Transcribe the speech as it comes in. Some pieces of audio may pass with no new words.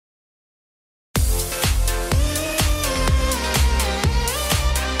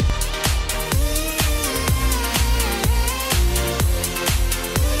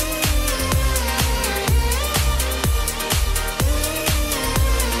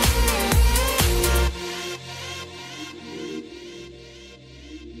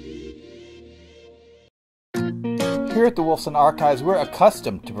Here at the Wolfson Archives, we're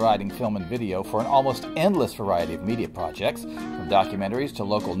accustomed to providing film and video for an almost endless variety of media projects, from documentaries to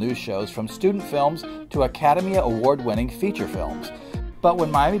local news shows, from student films to Academy Award-winning feature films. But when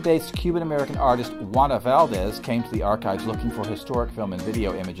Miami-based Cuban-American artist Juana Valdes came to the archives looking for historic film and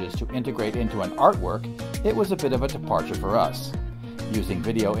video images to integrate into an artwork, it was a bit of a departure for us. Using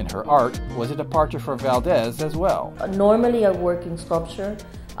video in her art was a departure for Valdes as well. Normally I work in sculpture.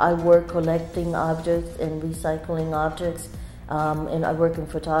 I work collecting objects and recycling objects, and I work in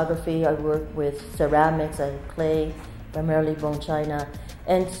photography. I work with ceramics and clay, primarily bone china.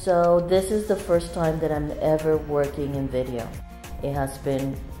 And so this is the first time that I'm ever working in video. It has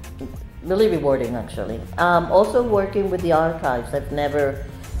been really rewarding, actually. Also working with the archives.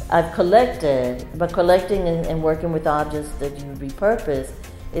 I've collected, but collecting and working with objects that you repurpose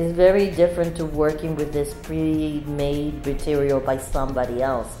is very different to working with this pre-made material by somebody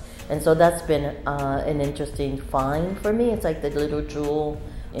else. And so that's been an interesting find for me. It's like the little jewel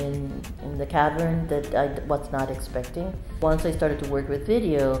in the cavern that I was not expecting. Once I started to work with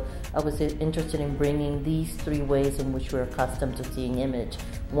video, I was interested in bringing these three ways in which we're accustomed to seeing image.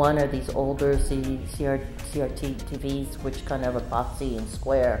 One are these older CRT TVs, which kind of epoxy and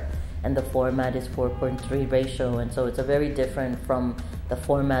square, and the format is 4:3 ratio, and so it's a very different from the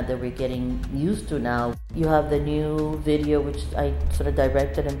format that we're getting used to now. You have the new video, which I sort of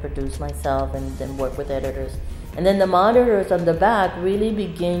directed and produced myself and then work with editors. And then the monitors on the back really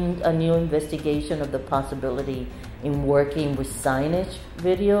begin a new investigation of the possibility in working with signage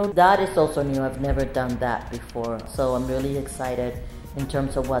video. That is also new. I've never done that before. So I'm really excited in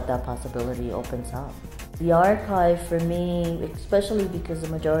terms of what that possibility opens up. The archive for me, especially because the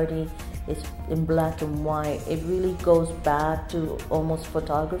majority is in black and white, it really goes back to almost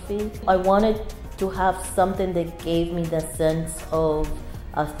photography. I wanted to have something that gave me the sense of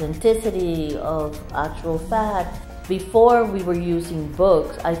authenticity, of actual fact. Before we were using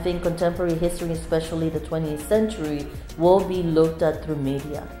books, I think contemporary history, especially the 20th century, will be looked at through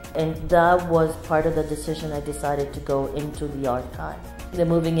media. And that was part of the decision I decided to go into the archive. The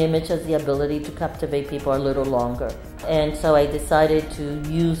moving image has the ability to captivate people a little longer. And so I decided to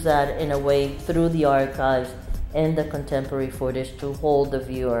use that in a way through the archives and the contemporary footage to hold the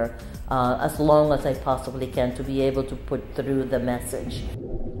viewer as long as I possibly can to be able to put through the message.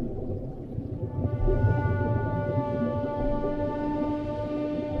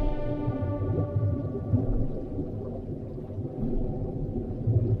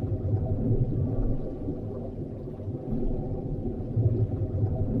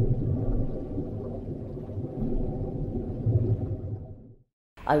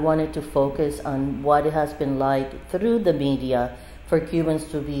 I wanted to focus on what it has been like through the media for Cubans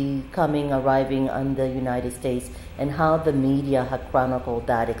to be arriving in the United States and how the media had chronicled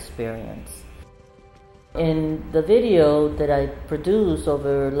that experience. In the video that I produced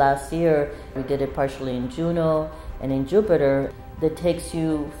over last year, we did it partially in Juneau and in Jupiter, that takes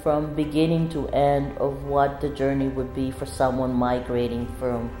you from beginning to end of what the journey would be for someone migrating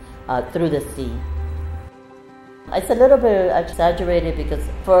from through the sea. It's a little bit exaggerated because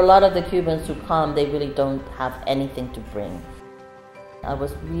for a lot of the Cubans who come, they really don't have anything to bring. I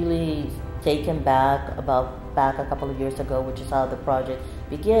was really taken back a couple of years ago, which is how the project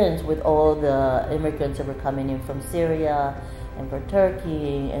begins, with all the immigrants that were coming in from Syria and from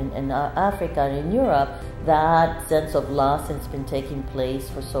Turkey and Africa and in Europe. That sense of loss that's been taking place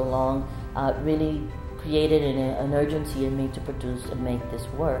for so long really created an urgency in me to produce and make this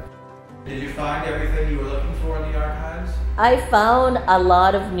work. Did you find everything you were looking for in the archives? I found a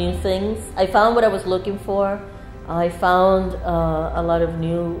lot of new things. I found what I was looking for. I found a lot of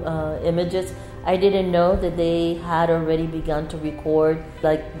new images. I didn't know that they had already begun to record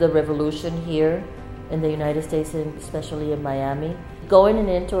like the revolution here in the United States, and especially in Miami. Going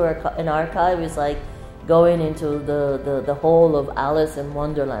into an archive is like going into the whole of Alice in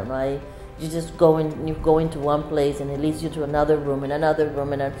Wonderland, right? You just go into one place and it leads you to another room and another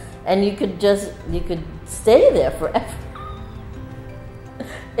room and you could stay there forever.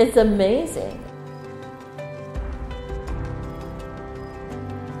 It's amazing.